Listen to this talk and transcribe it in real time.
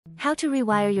How to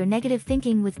rewire your negative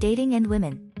thinking with dating and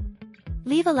women.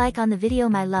 Leave a like on the video,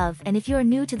 my love, and if you are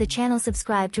new to the channel,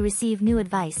 subscribe to receive new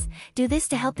advice. Do this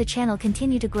to help the channel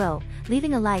continue to grow.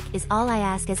 Leaving a like is all I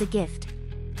ask as a gift.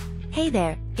 Hey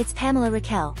there, it's Pamela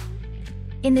Raquel.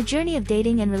 In the journey of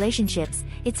dating and relationships,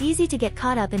 it's easy to get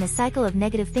caught up in a cycle of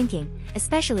negative thinking,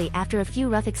 especially after a few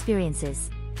rough experiences.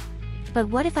 But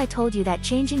what if I told you that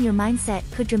changing your mindset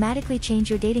could dramatically change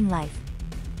your dating life?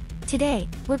 Today,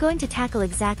 we're going to tackle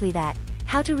exactly that: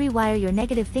 how to rewire your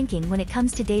negative thinking when it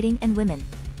comes to dating and women.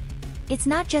 It's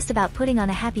not just about putting on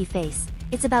a happy face,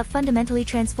 it's about fundamentally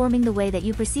transforming the way that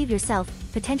you perceive yourself,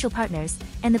 potential partners,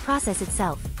 and the process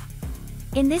itself.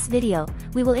 In this video,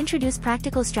 we will introduce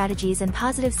practical strategies and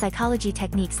positive psychology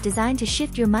techniques designed to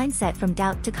shift your mindset from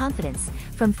doubt to confidence,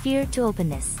 from fear to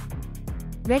openness.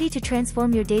 Ready to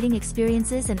transform your dating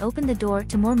experiences and open the door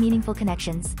to more meaningful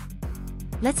connections?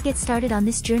 Let's get started on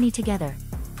this journey together.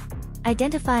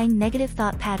 Identifying negative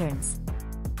thought patterns.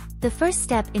 The first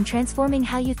step in transforming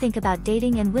how you think about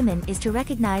dating and women is to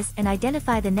recognize and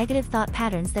identify the negative thought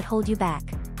patterns that hold you back.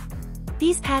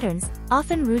 These patterns,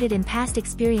 often rooted in past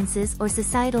experiences or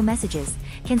societal messages,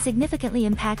 can significantly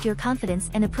impact your confidence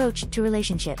and approach to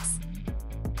relationships.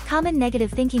 Common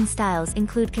negative thinking styles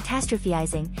include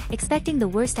catastrophizing, expecting the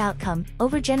worst outcome,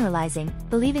 overgeneralizing,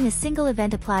 believing a single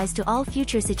event applies to all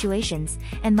future situations,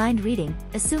 and mind reading,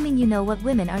 assuming you know what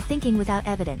women are thinking without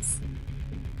evidence.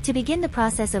 To begin the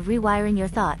process of rewiring your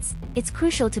thoughts, it's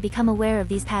crucial to become aware of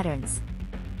these patterns.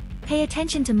 Pay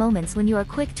attention to moments when you are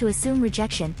quick to assume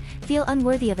rejection, feel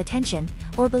unworthy of attention,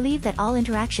 or believe that all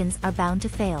interactions are bound to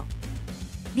fail.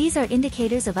 These are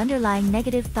indicators of underlying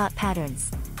negative thought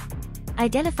patterns.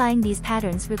 Identifying these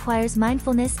patterns requires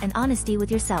mindfulness and honesty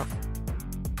with yourself.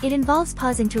 It involves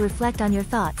pausing to reflect on your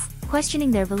thoughts,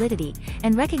 questioning their validity,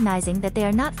 and recognizing that they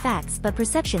are not facts but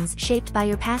perceptions shaped by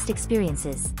your past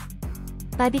experiences.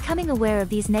 By becoming aware of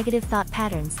these negative thought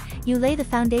patterns, you lay the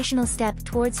foundational step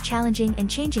towards challenging and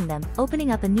changing them,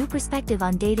 opening up a new perspective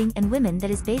on dating and women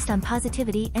that is based on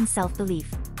positivity and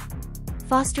self-belief.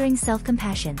 Fostering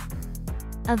self-compassion.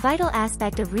 A vital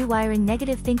aspect of rewiring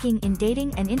negative thinking in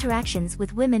dating and interactions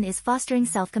with women is fostering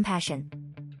self-compassion.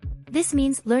 This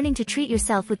means learning to treat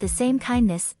yourself with the same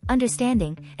kindness,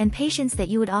 understanding, and patience that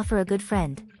you would offer a good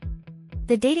friend.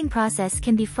 The dating process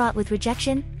can be fraught with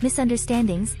rejection,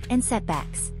 misunderstandings, and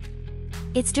setbacks.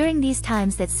 It's during these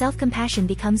times that self-compassion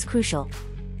becomes crucial.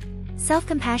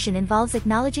 Self-compassion involves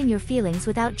acknowledging your feelings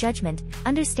without judgment,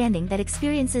 understanding that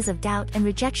experiences of doubt and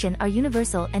rejection are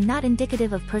universal and not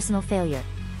indicative of personal failure.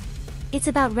 It's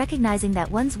about recognizing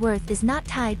that one's worth is not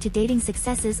tied to dating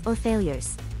successes or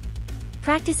failures.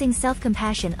 Practicing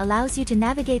self-compassion allows you to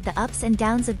navigate the ups and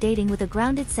downs of dating with a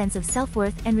grounded sense of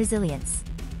self-worth and resilience.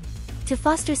 To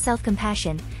foster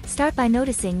self-compassion, start by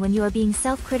noticing when you are being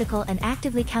self-critical and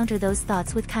actively counter those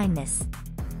thoughts with kindness.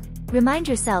 Remind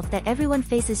yourself that everyone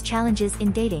faces challenges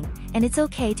in dating, and it's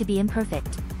okay to be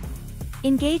imperfect.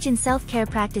 Engage in self-care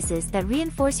practices that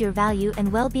reinforce your value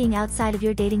and well-being outside of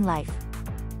your dating life.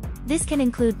 This can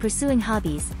include pursuing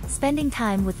hobbies, spending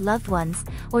time with loved ones,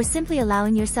 or simply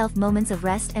allowing yourself moments of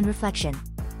rest and reflection.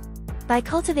 By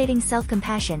cultivating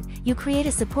self-compassion, you create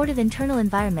a supportive internal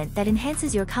environment that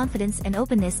enhances your confidence and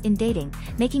openness in dating,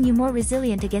 making you more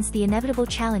resilient against the inevitable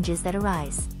challenges that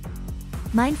arise.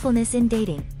 Mindfulness in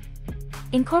dating.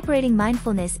 Incorporating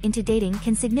mindfulness into dating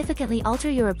can significantly alter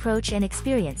your approach and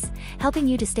experience, helping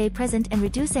you to stay present and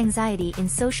reduce anxiety in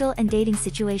social and dating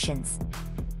situations.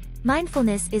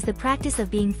 Mindfulness is the practice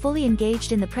of being fully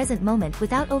engaged in the present moment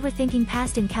without overthinking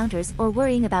past encounters or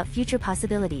worrying about future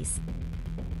possibilities.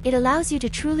 It allows you to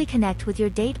truly connect with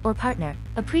your date or partner,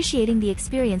 appreciating the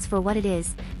experience for what it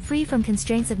is, free from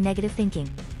constraints of negative thinking.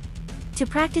 To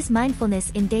practice mindfulness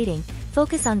in dating,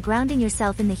 focus on grounding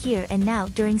yourself in the here and now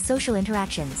during social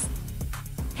interactions.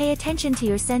 Pay attention to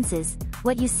your senses,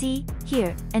 what you see,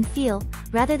 hear, and feel,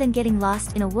 rather than getting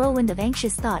lost in a whirlwind of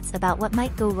anxious thoughts about what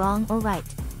might go wrong or right.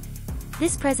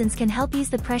 This presence can help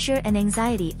ease the pressure and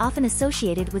anxiety often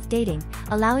associated with dating,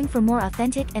 allowing for more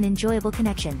authentic and enjoyable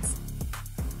connections.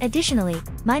 Additionally,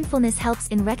 mindfulness helps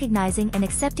in recognizing and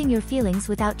accepting your feelings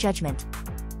without judgment.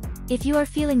 If you are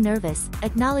feeling nervous,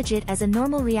 acknowledge it as a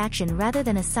normal reaction rather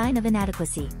than a sign of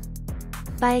inadequacy.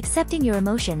 By accepting your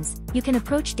emotions, you can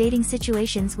approach dating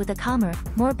situations with a calmer,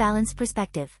 more balanced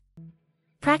perspective.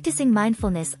 Practicing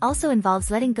mindfulness also involves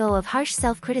letting go of harsh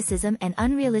self-criticism and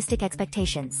unrealistic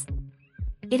expectations.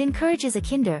 It encourages a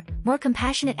kinder, more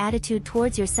compassionate attitude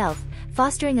towards yourself,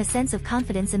 fostering a sense of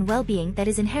confidence and well-being that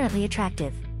is inherently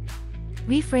attractive.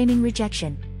 Reframing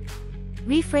rejection.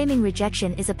 Reframing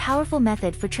rejection is a powerful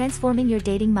method for transforming your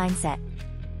dating mindset.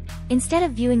 Instead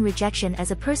of viewing rejection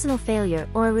as a personal failure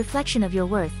or a reflection of your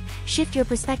worth, shift your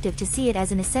perspective to see it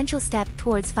as an essential step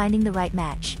towards finding the right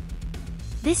match.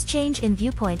 This change in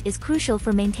viewpoint is crucial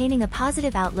for maintaining a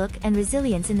positive outlook and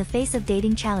resilience in the face of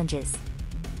dating challenges.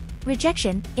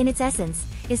 Rejection, in its essence,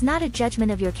 is not a judgment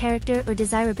of your character or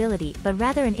desirability but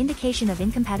rather an indication of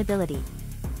incompatibility.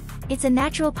 It's a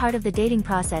natural part of the dating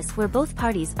process where both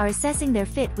parties are assessing their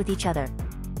fit with each other.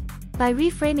 By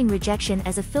reframing rejection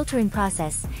as a filtering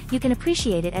process, you can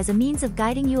appreciate it as a means of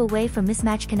guiding you away from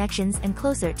mismatched connections and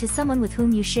closer to someone with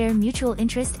whom you share mutual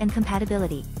interest and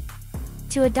compatibility.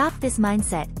 To adopt this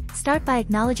mindset, start by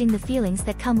acknowledging the feelings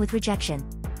that come with rejection.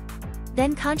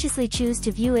 Then consciously choose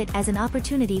to view it as an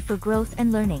opportunity for growth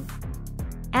and learning.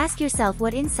 Ask yourself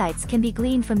what insights can be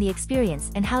gleaned from the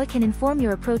experience and how it can inform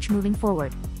your approach moving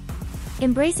forward.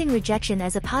 Embracing rejection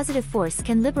as a positive force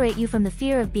can liberate you from the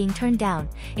fear of being turned down,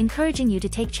 encouraging you to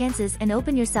take chances and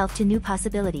open yourself to new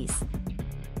possibilities.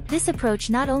 This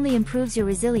approach not only improves your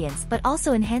resilience but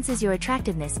also enhances your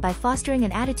attractiveness by fostering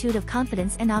an attitude of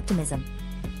confidence and optimism.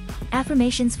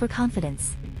 Affirmations for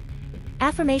confidence.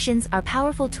 Affirmations are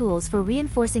powerful tools for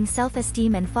reinforcing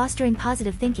self-esteem and fostering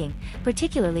positive thinking,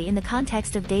 particularly in the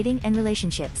context of dating and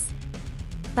relationships.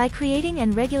 By creating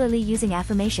and regularly using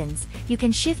affirmations, you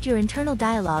can shift your internal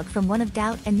dialogue from one of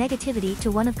doubt and negativity to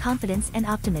one of confidence and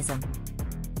optimism.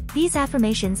 These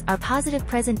affirmations are positive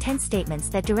present tense statements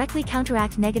that directly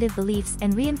counteract negative beliefs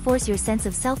and reinforce your sense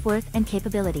of self-worth and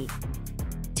capability.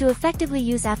 To effectively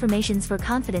use affirmations for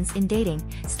confidence in dating,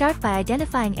 start by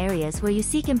identifying areas where you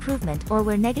seek improvement or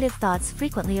where negative thoughts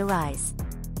frequently arise.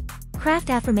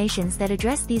 Craft affirmations that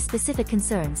address these specific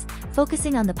concerns,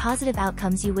 focusing on the positive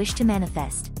outcomes you wish to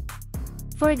manifest.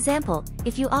 For example,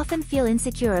 if you often feel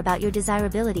insecure about your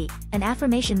desirability, an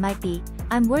affirmation might be,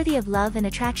 "I'm worthy of love and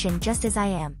attraction just as I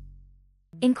am."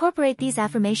 Incorporate these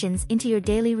affirmations into your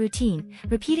daily routine,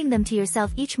 repeating them to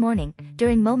yourself each morning,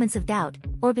 during moments of doubt,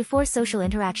 or before social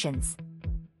interactions.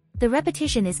 The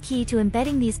repetition is key to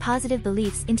embedding these positive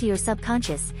beliefs into your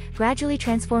subconscious, gradually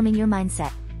transforming your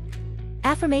mindset.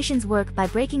 Affirmations work by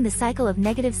breaking the cycle of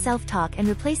negative self-talk and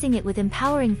replacing it with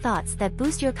empowering thoughts that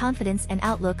boost your confidence and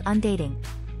outlook on dating.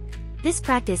 This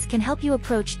practice can help you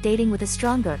approach dating with a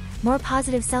stronger, more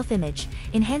positive self-image,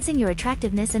 enhancing your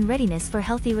attractiveness and readiness for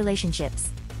healthy relationships.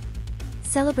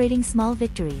 Celebrating small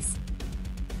victories.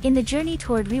 In the journey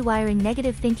toward rewiring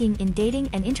negative thinking in dating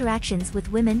and interactions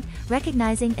with women,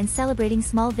 recognizing and celebrating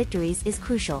small victories is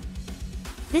crucial.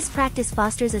 This practice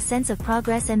fosters a sense of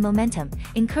progress and momentum,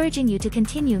 encouraging you to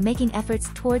continue making efforts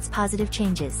towards positive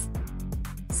changes.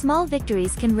 Small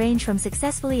victories can range from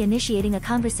successfully initiating a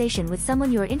conversation with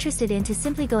someone you are interested in to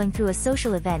simply going through a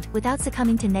social event without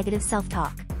succumbing to negative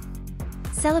self-talk.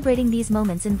 Celebrating these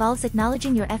moments involves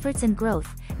acknowledging your efforts and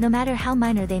growth, no matter how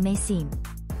minor they may seem.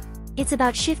 It's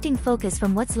about shifting focus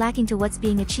from what's lacking to what's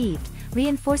being achieved,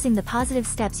 reinforcing the positive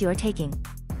steps you are taking.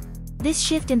 This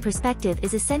shift in perspective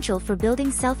is essential for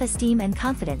building self-esteem and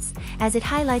confidence, as it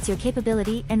highlights your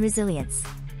capability and resilience.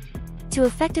 To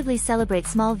effectively celebrate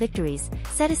small victories,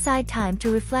 set aside time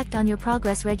to reflect on your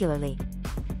progress regularly.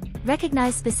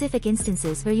 Recognize specific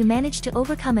instances where you managed to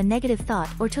overcome a negative thought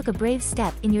or took a brave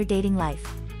step in your dating life.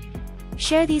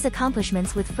 Share these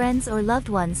accomplishments with friends or loved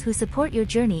ones who support your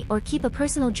journey, or keep a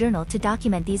personal journal to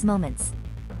document these moments.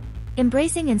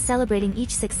 Embracing and celebrating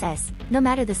each success, no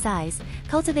matter the size,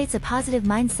 cultivates a positive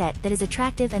mindset that is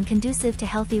attractive and conducive to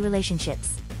healthy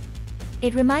relationships.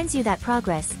 It reminds you that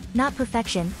progress, not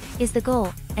perfection, is the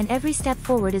goal, and every step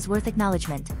forward is worth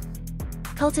acknowledgement.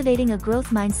 Cultivating a growth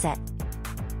mindset.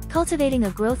 Cultivating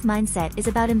a growth mindset is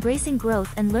about embracing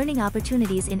growth and learning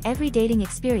opportunities in every dating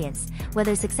experience,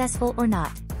 whether successful or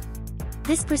not.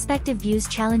 This perspective views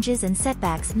challenges and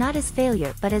setbacks not as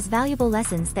failure but as valuable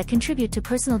lessons that contribute to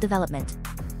personal development.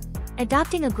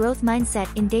 Adopting a growth mindset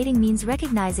in dating means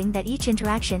recognizing that each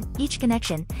interaction, each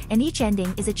connection, and each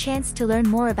ending is a chance to learn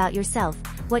more about yourself,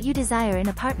 what you desire in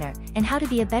a partner, and how to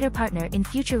be a better partner in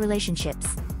future relationships.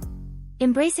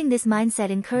 Embracing this mindset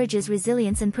encourages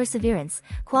resilience and perseverance,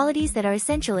 qualities that are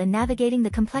essential in navigating the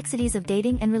complexities of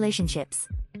dating and relationships.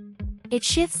 It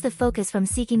shifts the focus from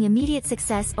seeking immediate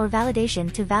success or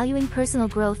validation to valuing personal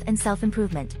growth and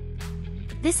self-improvement.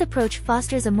 This approach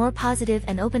fosters a more positive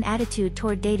and open attitude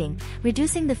toward dating,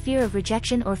 reducing the fear of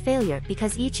rejection or failure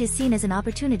because each is seen as an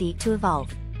opportunity to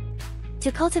evolve.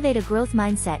 To cultivate a growth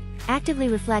mindset, actively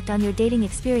reflect on your dating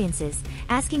experiences,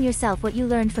 asking yourself what you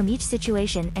learned from each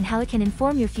situation and how it can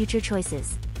inform your future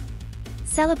choices.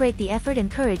 Celebrate the effort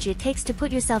and courage it takes to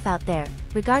put yourself out there,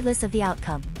 regardless of the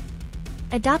outcome.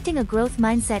 Adopting a growth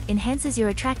mindset enhances your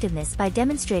attractiveness by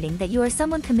demonstrating that you are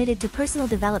someone committed to personal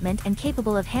development and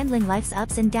capable of handling life's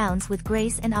ups and downs with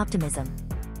grace and optimism.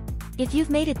 If you've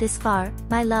made it this far,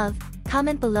 my love,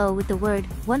 comment below with the word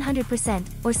 100%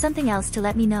 or something else to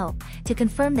let me know, to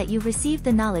confirm that you've received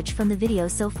the knowledge from the video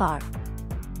so far.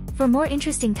 For more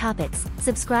interesting topics,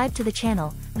 subscribe to the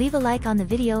channel, leave a like on the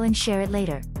video and share it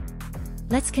later.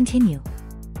 Let's continue.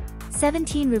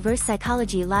 17 Reverse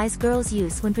psychology lies girls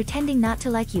use when pretending not to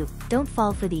like you. Don't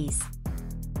fall for these.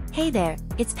 Hey there,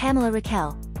 it's Pamela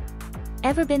Raquel.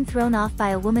 Ever been thrown off by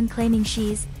a woman claiming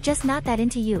she's just not that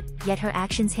into you, yet her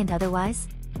actions hint otherwise?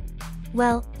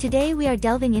 Well, today we are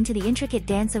delving into the intricate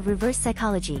dance of reverse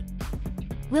psychology.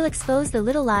 We'll expose the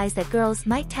little lies that girls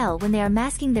might tell when they are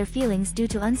masking their feelings due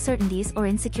to uncertainties or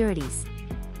insecurities.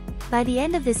 By the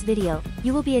end of this video,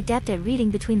 you will be adept at reading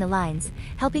between the lines,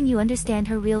 helping you understand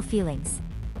her real feelings.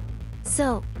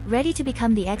 So, ready to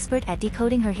become the expert at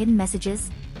decoding her hidden messages?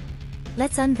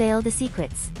 Let's unveil the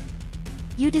secrets.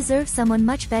 You deserve someone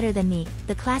much better than me,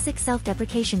 the classic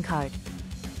self-deprecation card.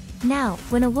 Now,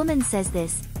 when a woman says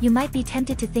this, you might be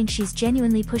tempted to think she's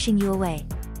genuinely pushing you away.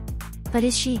 But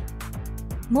is she?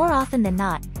 More often than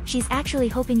not, she's actually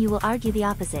hoping you will argue the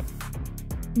opposite.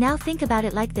 Now think about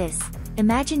it like this.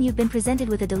 Imagine you've been presented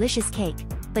with a delicious cake,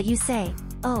 but you say,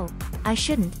 "Oh, I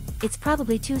shouldn't, it's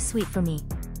probably too sweet for me."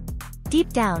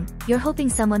 Deep down, you're hoping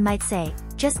someone might say,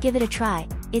 "Just give it a try,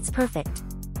 it's perfect."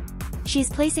 She's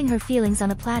placing her feelings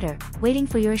on a platter, waiting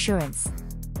for your assurance.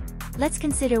 Let's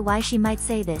consider why she might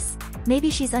say this. Maybe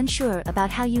she's unsure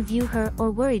about how you view her or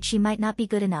worried she might not be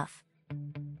good enough.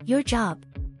 Your job.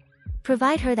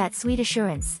 Provide her that sweet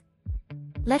assurance.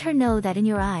 Let her know that in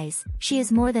your eyes, she is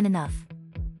more than enough.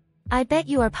 I bet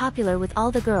you are popular with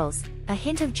all the girls, a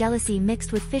hint of jealousy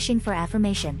mixed with fishing for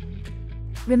affirmation.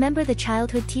 Remember the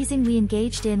childhood teasing we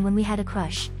engaged in when we had a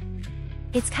crush?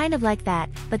 It's kind of like that,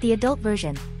 but the adult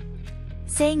version.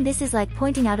 Saying this is like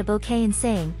pointing out a bouquet and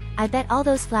saying, "I bet all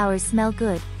those flowers smell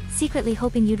good," secretly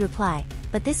hoping you'd reply,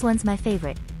 "But this one's my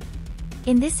favorite."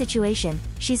 In this situation,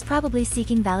 she's probably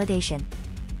seeking validation.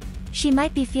 She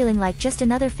might be feeling like just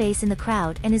another face in the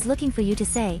crowd and is looking for you to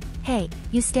say, "Hey,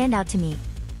 you stand out to me."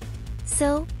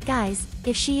 So, guys,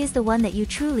 if she is the one that you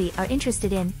truly are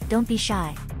interested in, don't be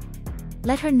shy.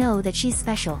 Let her know that she's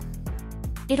special.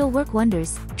 It'll work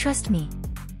wonders, trust me.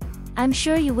 I'm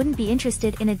sure you wouldn't be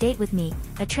interested in a date with me,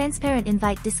 a transparent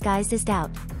invite disguised as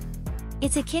doubt.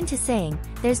 It's akin to saying,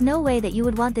 "There's no way that you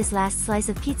would want this last slice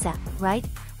of pizza, right?"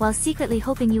 while secretly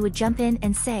hoping you would jump in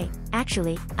and say,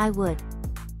 "Actually, I would."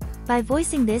 By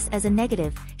voicing this as a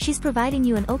negative, she's providing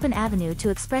you an open avenue to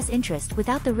express interest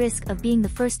without the risk of being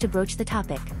the first to broach the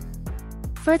topic.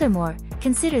 Furthermore,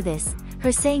 consider this,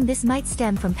 her saying this might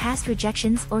stem from past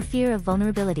rejections or fear of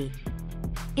vulnerability.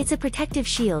 It's a protective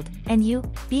shield, and you,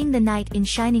 being the knight in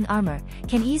shining armor,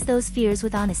 can ease those fears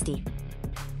with honesty.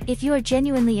 If you are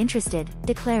genuinely interested,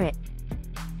 declare it.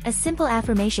 A simple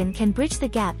affirmation can bridge the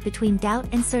gap between doubt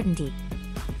and certainty.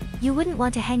 "You wouldn't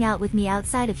want to hang out with me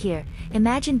outside of here."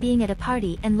 Imagine being at a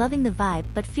party and loving the vibe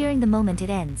but fearing the moment it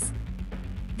ends.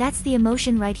 That's the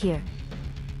emotion right here.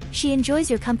 She enjoys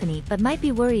your company but might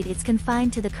be worried it's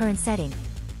confined to the current setting.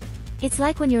 It's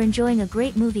like when you're enjoying a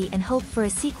great movie and hope for a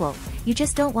sequel, you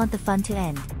just don't want the fun to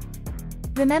end.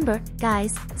 Remember,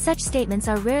 guys, such statements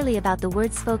are rarely about the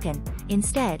words spoken,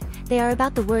 instead, they are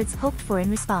about the words hoped for in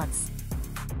response.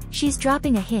 She's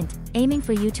dropping a hint, aiming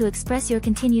for you to express your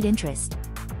continued interest.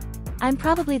 "I'm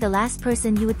probably the last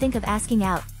person you would think of asking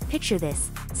out." Picture this,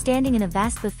 standing in a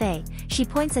vast buffet, she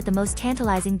points at the most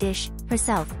tantalizing dish,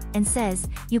 herself, and says,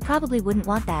 "You probably wouldn't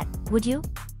want that, would you?"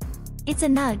 It's a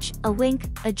nudge, a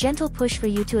wink, a gentle push for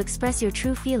you to express your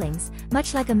true feelings,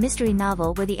 much like a mystery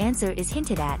novel where the answer is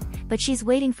hinted at, but she's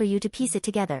waiting for you to piece it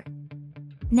together.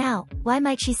 Now, why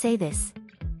might she say this?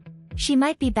 She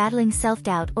might be battling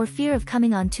self-doubt or fear of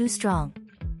coming on too strong.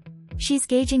 She's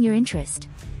gauging your interest.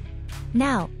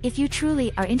 Now, if you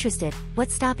truly are interested,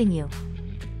 what's stopping you?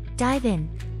 Dive in.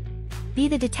 Be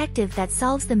the detective that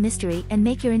solves the mystery and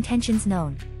make your intentions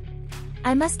known.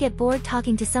 "I must get bored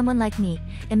talking to someone like me."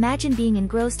 Imagine being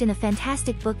engrossed in a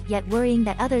fantastic book yet worrying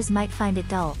that others might find it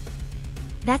dull.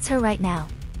 That's her right now.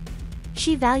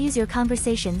 She values your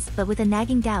conversations but with a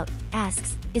nagging doubt,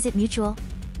 asks, "Is it mutual?"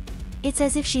 It's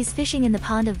as if she's fishing in the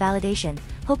pond of validation,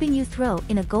 hoping you throw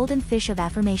in a golden fish of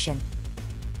affirmation.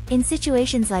 In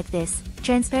situations like this,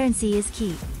 transparency is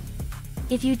key.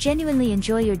 If you genuinely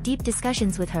enjoy your deep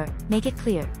discussions with her, make it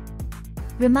clear.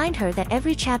 Remind her that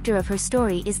every chapter of her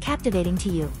story is captivating to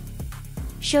you.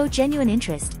 Show genuine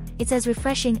interest, it's as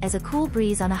refreshing as a cool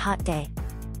breeze on a hot day.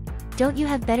 Don't you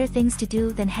have better things to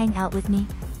do than hang out with me?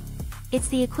 It's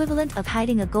the equivalent of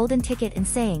hiding a golden ticket and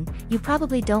saying, "You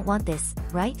probably don't want this,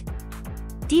 right?"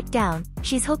 Deep down,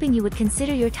 she's hoping you would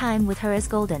consider your time with her as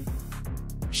golden.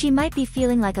 She might be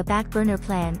feeling like a back burner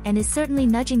plan and is certainly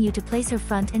nudging you to place her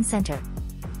front and center.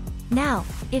 Now,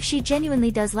 if she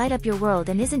genuinely does light up your world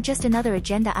and isn't just another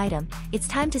agenda item, it's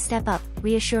time to step up,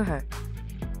 reassure her.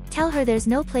 Tell her there's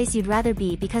no place you'd rather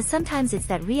be, because sometimes it's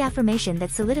that reaffirmation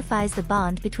that solidifies the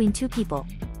bond between two people.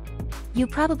 "You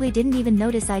probably didn't even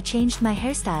notice I changed my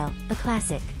hairstyle," a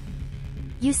classic.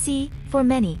 You see, for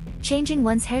many, changing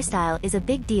one's hairstyle is a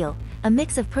big deal, a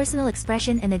mix of personal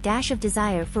expression and a dash of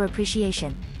desire for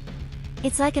appreciation.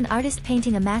 It's like an artist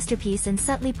painting a masterpiece and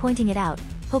subtly pointing it out,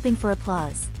 hoping for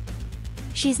applause.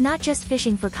 She's not just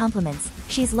fishing for compliments,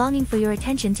 she's longing for your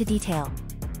attention to detail.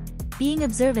 Being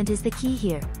observant is the key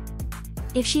here.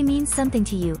 If she means something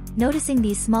to you, noticing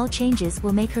these small changes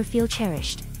will make her feel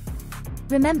cherished.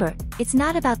 Remember, it's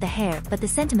not about the hair but the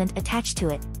sentiment attached to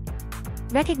it.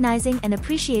 Recognizing and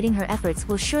appreciating her efforts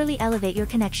will surely elevate your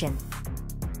connection.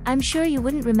 I'm sure you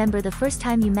wouldn't remember the first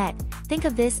time you met. Think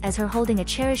of this as her holding a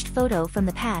cherished photo from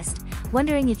the past,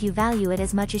 wondering if you value it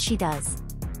as much as she does.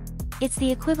 It's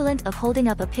the equivalent of holding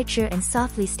up a picture and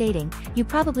softly stating, "You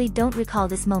probably don't recall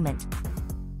this moment."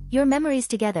 Your memories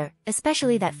together,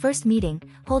 especially that first meeting,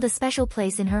 hold a special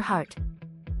place in her heart.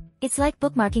 It's like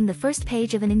bookmarking the first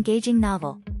page of an engaging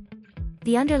novel.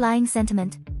 The underlying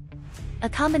sentiment? A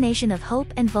combination of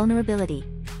hope and vulnerability.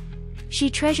 She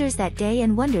treasures that day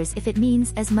and wonders if it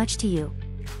means as much to you.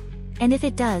 And if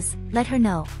it does, let her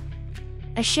know.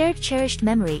 A shared cherished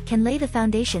memory can lay the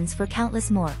foundations for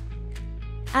countless more.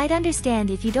 "I'd understand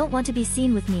if you don't want to be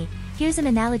seen with me." Here's an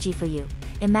analogy for you.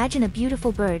 Imagine a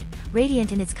beautiful bird,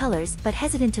 radiant in its colors but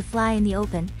hesitant to fly in the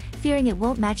open, fearing it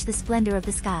won't match the splendor of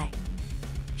the sky.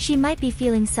 She might be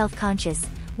feeling self-conscious,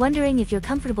 wondering if you're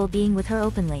comfortable being with her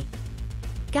openly.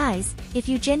 Guys, if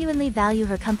you genuinely value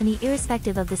her company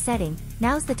irrespective of the setting,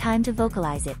 now's the time to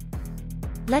vocalize it.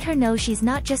 Let her know she's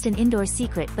not just an indoor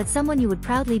secret but someone you would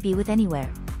proudly be with anywhere.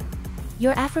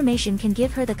 Your affirmation can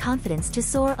give her the confidence to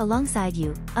soar alongside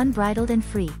you, unbridled and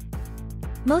free.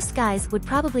 Most guys would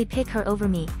probably pick her over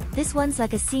me. This one's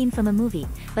like a scene from a movie,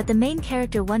 but the main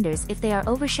character wonders if they are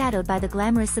overshadowed by the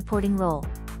glamorous supporting role.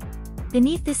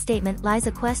 Beneath this statement lies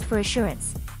a quest for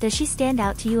assurance. Does she stand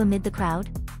out to you amid the crowd?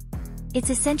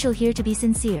 It's essential here to be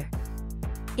sincere.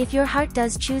 If your heart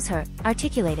does choose her,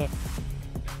 articulate it.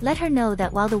 Let her know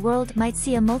that while the world might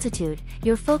see a multitude,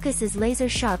 your focus is laser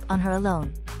sharp on her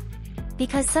alone.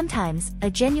 Because sometimes,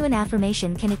 a genuine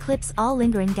affirmation can eclipse all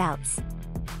lingering doubts.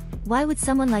 Why would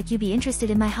someone like you be interested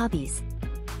in my hobbies?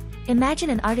 Imagine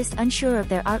an artist unsure of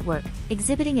their artwork,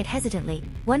 exhibiting it hesitantly,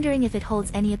 wondering if it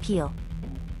holds any appeal.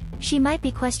 She might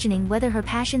be questioning whether her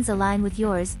passions align with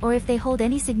yours or if they hold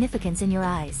any significance in your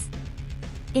eyes.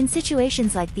 In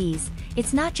situations like these,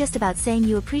 it's not just about saying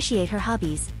you appreciate her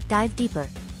hobbies, dive deeper.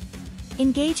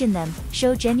 Engage in them,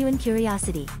 show genuine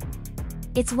curiosity.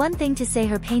 It's one thing to say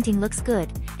her painting looks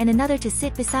good, and another to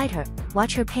sit beside her,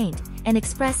 watch her paint, and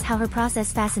express how her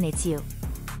process fascinates you.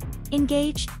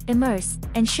 Engage, immerse,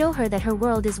 and show her that her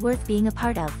world is worth being a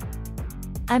part of.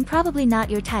 I'm probably not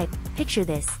your type. Picture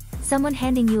this: someone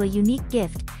handing you a unique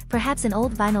gift, perhaps an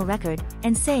old vinyl record,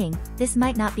 and saying, "This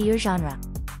might not be your genre."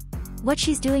 What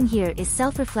she's doing here is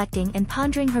self-reflecting and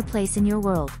pondering her place in your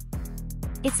world.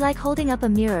 It's like holding up a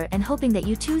mirror and hoping that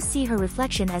you too see her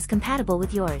reflection as compatible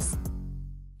with yours.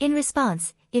 In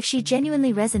response, if she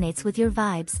genuinely resonates with your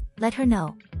vibes, let her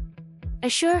know.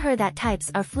 Assure her that types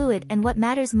are fluid and what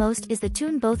matters most is the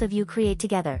tune both of you create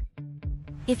together.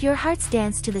 If your hearts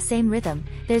dance to the same rhythm,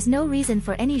 there's no reason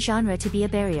for any genre to be a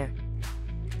barrier.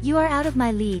 You are out of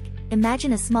my league.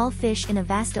 Imagine a small fish in a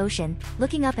vast ocean,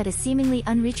 looking up at a seemingly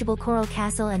unreachable coral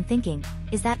castle and thinking,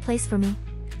 "Is that place for me?"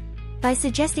 By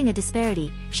suggesting a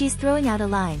disparity, she's throwing out a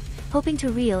line, hoping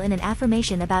to reel in an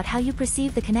affirmation about how you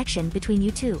perceive the connection between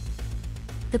you two.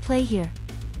 The play here.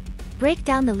 Break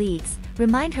down the leagues,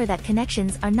 remind her that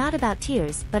connections are not about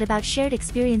tears but about shared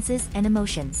experiences and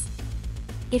emotions.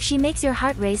 If she makes your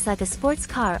heart race like a sports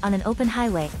car on an open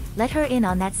highway, let her in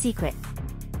on that secret.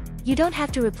 You don't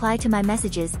have to reply to my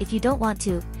messages if you don't want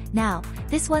to. Now,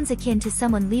 this one's akin to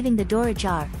someone leaving the door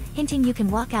ajar, hinting you can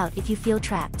walk out if you feel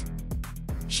trapped.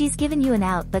 She's given you an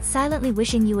out but silently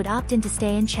wishing you would opt in to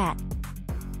stay and chat.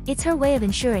 It's her way of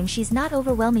ensuring she's not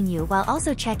overwhelming you while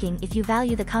also checking if you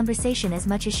value the conversation as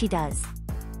much as she does.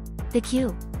 The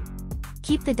cue.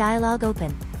 Keep the dialogue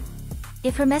open.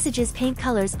 If her messages paint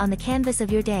colors on the canvas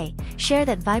of your day, share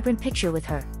that vibrant picture with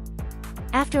her.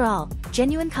 After all,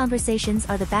 genuine conversations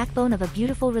are the backbone of a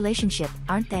beautiful relationship,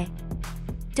 aren't they?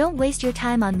 Don't waste your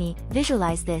time on me.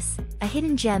 Visualize this: a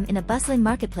hidden gem in a bustling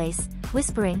marketplace,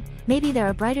 whispering, maybe there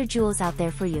are brighter jewels out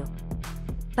there for you.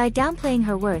 By downplaying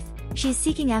her worth, she's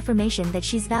seeking affirmation that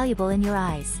she's valuable in your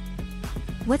eyes.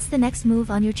 What's the next move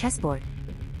on your chessboard?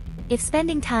 If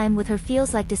spending time with her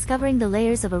feels like discovering the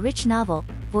layers of a rich novel,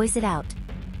 voice it out.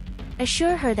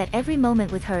 Assure her that every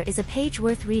moment with her is a page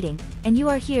worth reading, and you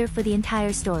are here for the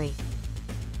entire story.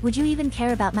 Would you even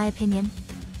care about my opinion?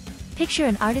 Picture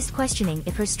an artist questioning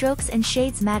if her strokes and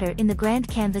shades matter in the grand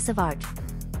canvas of art.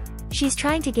 She's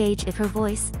trying to gauge if her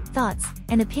voice, thoughts,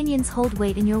 and opinions hold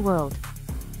weight in your world.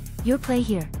 Your play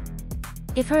here.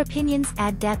 If her opinions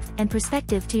add depth and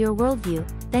perspective to your worldview,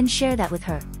 then share that with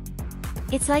her.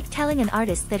 It's like telling an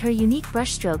artist that her unique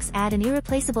brushstrokes add an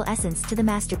irreplaceable essence to the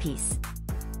masterpiece.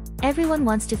 Everyone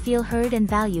wants to feel heard and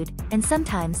valued, and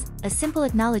sometimes, a simple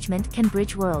acknowledgement can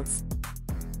bridge worlds.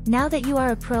 Now that you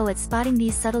are a pro at spotting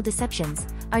these subtle deceptions,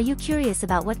 are you curious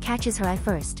about what catches her eye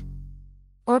first?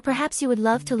 Or perhaps you would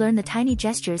love to learn the tiny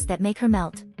gestures that make her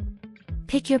melt.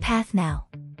 Pick your path now.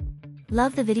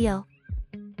 Love the video?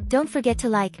 Don't forget to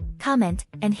like, comment,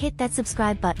 and hit that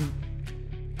subscribe button.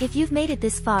 If you've made it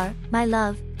this far, my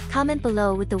love, comment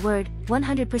below with the word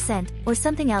 100% or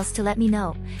something else to let me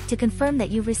know, to confirm that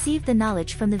you've received the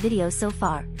knowledge from the video so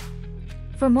far.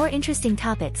 For more interesting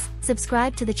topics,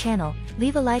 subscribe to the channel,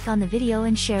 leave a like on the video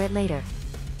and share it later.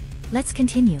 Let's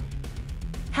continue.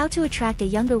 How to attract a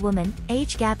younger woman,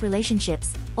 age gap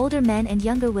relationships, older men and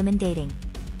younger women dating.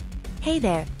 Hey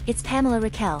there, it's Pamela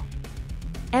Raquel.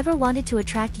 Ever wanted to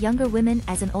attract younger women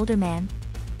as an older man?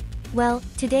 Well,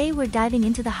 today we're diving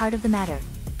into the heart of the matter.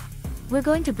 We're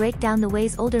going to break down the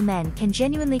ways older men can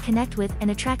genuinely connect with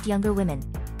and attract younger women.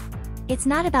 It's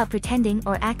not about pretending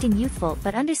or acting youthful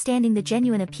but understanding the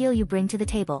genuine appeal you bring to the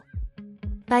table.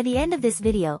 By the end of this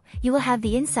video, you will have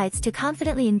the insights to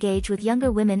confidently engage with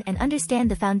younger women and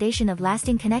understand the foundation of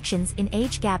lasting connections in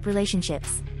age gap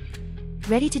relationships.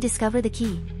 Ready to discover the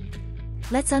key?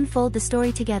 Let's unfold the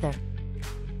story together.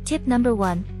 Tip number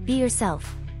 1, be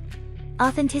yourself.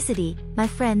 Authenticity, my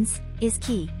friends, is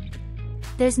key.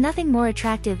 There's nothing more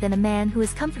attractive than a man who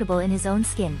is comfortable in his own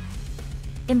skin.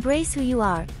 Embrace who you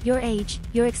are, your age,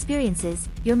 your experiences,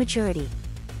 your maturity.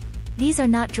 These are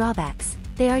not drawbacks,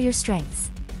 they are your strengths.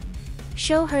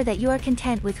 Show her that you are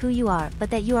content with who you are but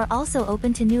that you are also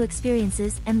open to new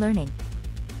experiences and learning.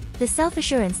 The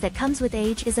self-assurance that comes with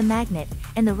age is a magnet,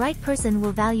 and the right person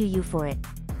will value you for it.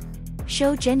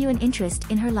 Show genuine interest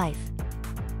in her life.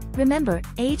 Remember,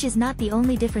 age is not the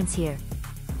only difference here.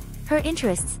 Her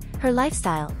interests, her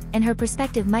lifestyle, and her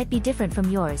perspective might be different from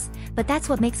yours, but that's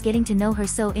what makes getting to know her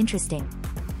so interesting.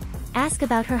 Ask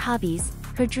about her hobbies,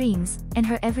 her dreams, and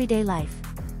her everyday life.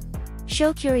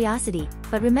 Show curiosity,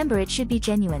 but remember it should be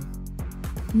genuine.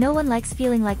 No one likes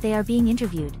feeling like they are being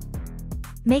interviewed.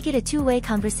 Make it a two-way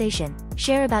conversation,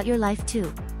 share about your life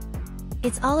too.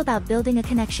 It's all about building a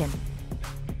connection.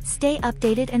 Stay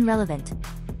updated and relevant.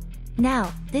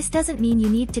 Now, this doesn't mean you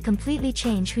need to completely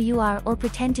change who you are or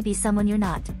pretend to be someone you're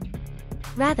not.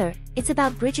 Rather, it's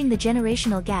about bridging the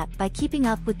generational gap by keeping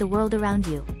up with the world around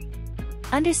you.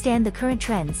 Understand the current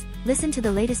trends, listen to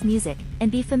the latest music,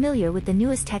 and be familiar with the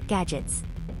newest tech gadgets.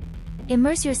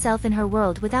 Immerse yourself in her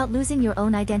world without losing your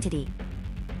own identity.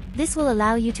 This will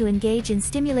allow you to engage in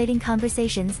stimulating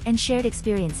conversations and shared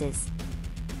experiences.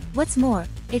 What's more,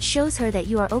 it shows her that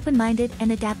you are open-minded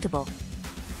and adaptable.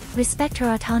 Respect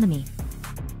her autonomy.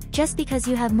 Just because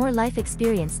you have more life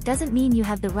experience doesn't mean you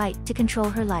have the right to control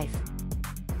her life.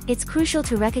 It's crucial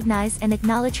to recognize and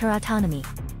acknowledge her autonomy.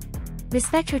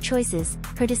 Respect her choices,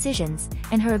 her decisions,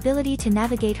 and her ability to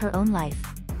navigate her own life.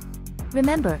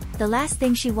 Remember, the last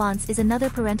thing she wants is another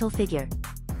parental figure.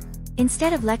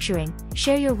 Instead of lecturing,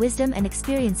 share your wisdom and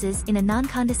experiences in a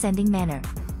non-condescending manner.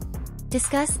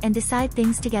 Discuss and decide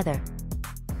things together.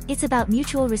 It's about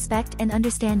mutual respect and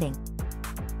understanding.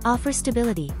 Offer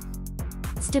stability.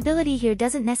 Stability here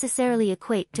doesn't necessarily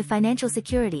equate to financial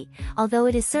security, although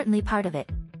it is certainly part of it.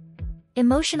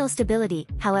 Emotional stability,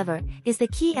 however, is the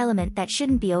key element that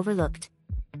shouldn't be overlooked.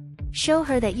 Show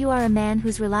her that you are a man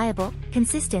who's reliable,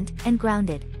 consistent, and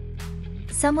grounded.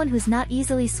 Someone who's not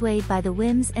easily swayed by the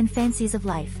whims and fancies of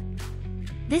life.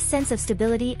 This sense of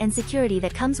stability and security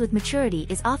that comes with maturity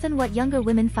is often what younger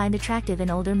women find attractive in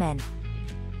older men.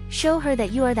 Show her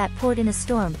that you are that port in a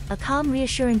storm, a calm,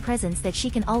 reassuring presence that she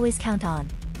can always count on.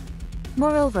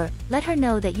 Moreover, let her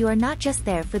know that you are not just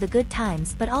there for the good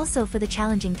times but also for the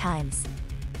challenging times.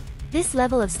 This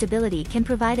level of stability can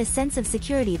provide a sense of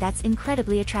security that's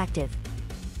incredibly attractive.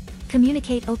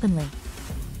 Communicate openly.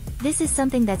 This is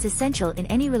something that's essential in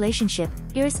any relationship,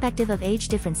 irrespective of age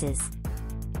differences.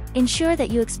 Ensure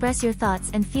that you express your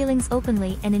thoughts and feelings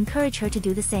openly and encourage her to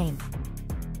do the same.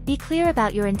 Be clear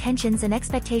about your intentions and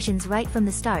expectations right from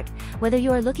the start, whether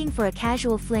you are looking for a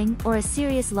casual fling or a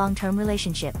serious long-term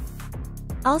relationship.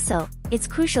 Also, it's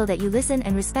crucial that you listen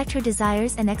and respect her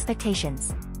desires and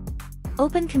expectations.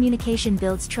 Open communication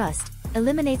builds trust,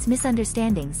 eliminates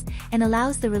misunderstandings, and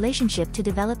allows the relationship to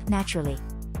develop naturally.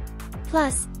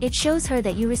 Plus, it shows her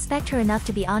that you respect her enough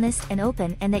to be honest and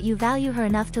open and that you value her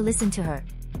enough to listen to her.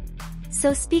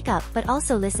 So speak up but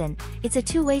also listen. It's a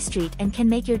two-way street and can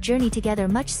make your journey together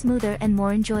much smoother and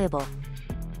more enjoyable.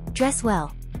 Dress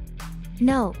well.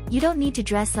 No, you don't need to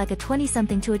dress like a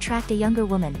 20-something to attract a younger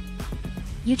woman.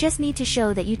 You just need to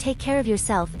show that you take care of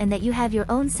yourself and that you have your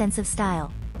own sense of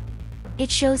style.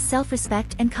 It shows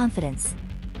self-respect and confidence.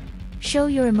 Show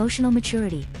your emotional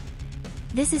maturity.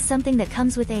 This is something that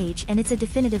comes with age and it's a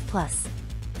definitive plus.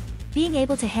 Being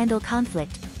able to handle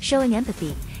conflict, showing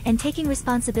empathy, and taking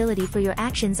responsibility for your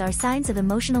actions are signs of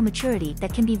emotional maturity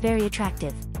that can be very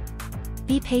attractive.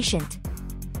 Be patient.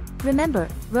 Remember,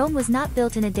 Rome was not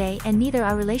built in a day and neither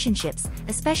are relationships,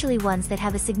 especially ones that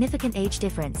have a significant age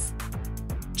difference.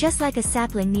 Just like a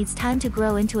sapling needs time to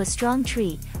grow into a strong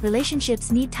tree,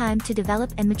 relationships need time to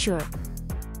develop and mature.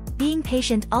 Being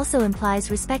patient also implies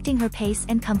respecting her pace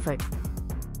and comfort.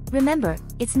 Remember,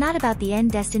 it's not about the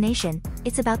end destination,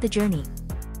 it's about the journey.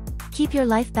 Keep your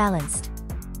life balanced.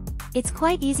 It's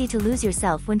quite easy to lose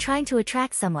yourself when trying to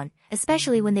attract someone,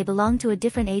 especially when they belong to a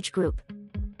different age group.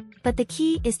 But the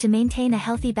key is to maintain a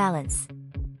healthy balance.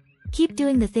 Keep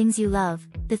doing the things you love,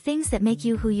 the things that make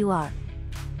you who you are.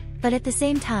 But at the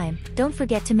same time, don't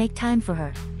forget to make time for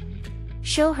her.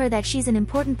 Show her that she's an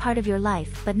important part of your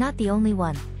life but not the only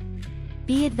one.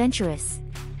 Be adventurous.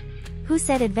 Who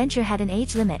said adventure had an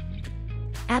age limit?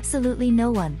 Absolutely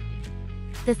no one.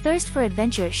 The thirst for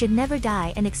adventure should never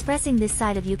die, and expressing this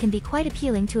side of you can be quite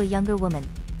appealing to a younger woman.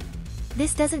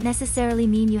 This doesn't necessarily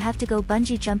mean you have to go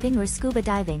bungee jumping or scuba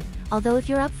diving, although if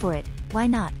you're up for it, why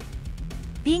not?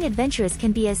 Being adventurous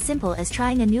can be as simple as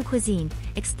trying a new cuisine,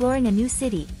 exploring a new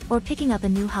city, or picking up a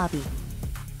new hobby.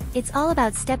 It's all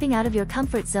about stepping out of your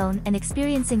comfort zone and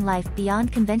experiencing life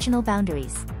beyond conventional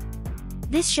boundaries.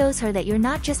 This shows her that you're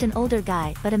not just an older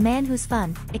guy but a man who's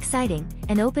fun, exciting,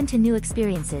 and open to new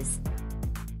experiences.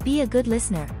 Be a good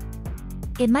listener.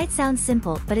 It might sound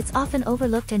simple but it's often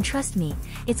overlooked, and trust me,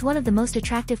 it's one of the most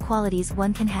attractive qualities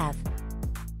one can have.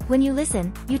 When you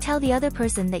listen, you tell the other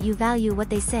person that you value what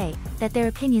they say, that their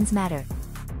opinions matter.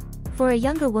 For a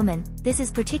younger woman, this is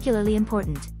particularly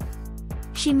important.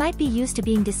 She might be used to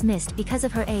being dismissed because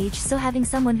of her age, so having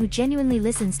someone who genuinely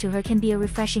listens to her can be a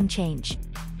refreshing change.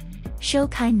 Show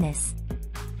kindness.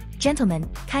 Gentlemen,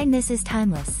 kindness is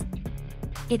timeless.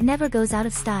 It never goes out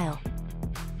of style.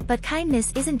 But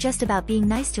kindness isn't just about being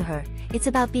nice to her, it's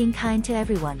about being kind to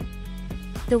everyone.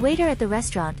 The waiter at the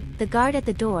restaurant, the guard at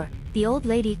the door, the old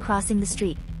lady crossing the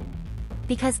street.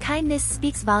 Because kindness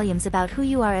speaks volumes about who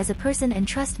you are as a person, and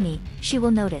trust me, she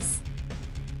will notice.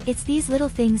 It's these little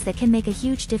things that can make a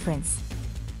huge difference.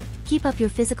 Keep up your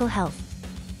physical health.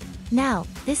 Now,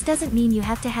 this doesn't mean you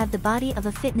have to have the body of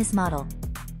a fitness model.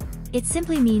 It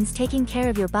simply means taking care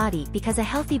of your body, because a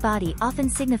healthy body often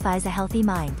signifies a healthy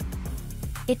mind.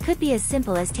 It could be as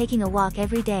simple as taking a walk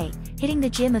every day, hitting the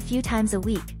gym a few times a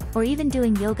week, or even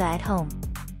doing yoga at home.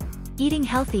 Eating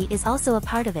healthy is also a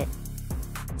part of it.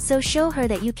 So show her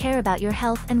that you care about your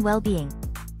health and well-being.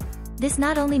 This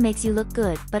not only makes you look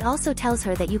good but also tells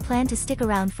her that you plan to stick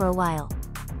around for a while.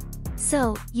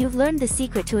 So, you've learned the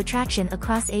secret to attraction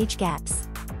across age gaps.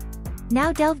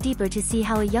 Now delve deeper to see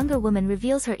how a younger woman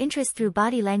reveals her interest through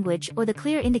body language or the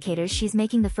clear indicators she's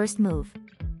making the first move.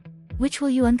 Which will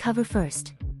you uncover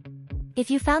first?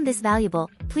 If you found this valuable,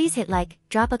 please hit like,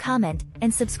 drop a comment,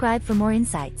 and subscribe for more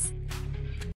insights.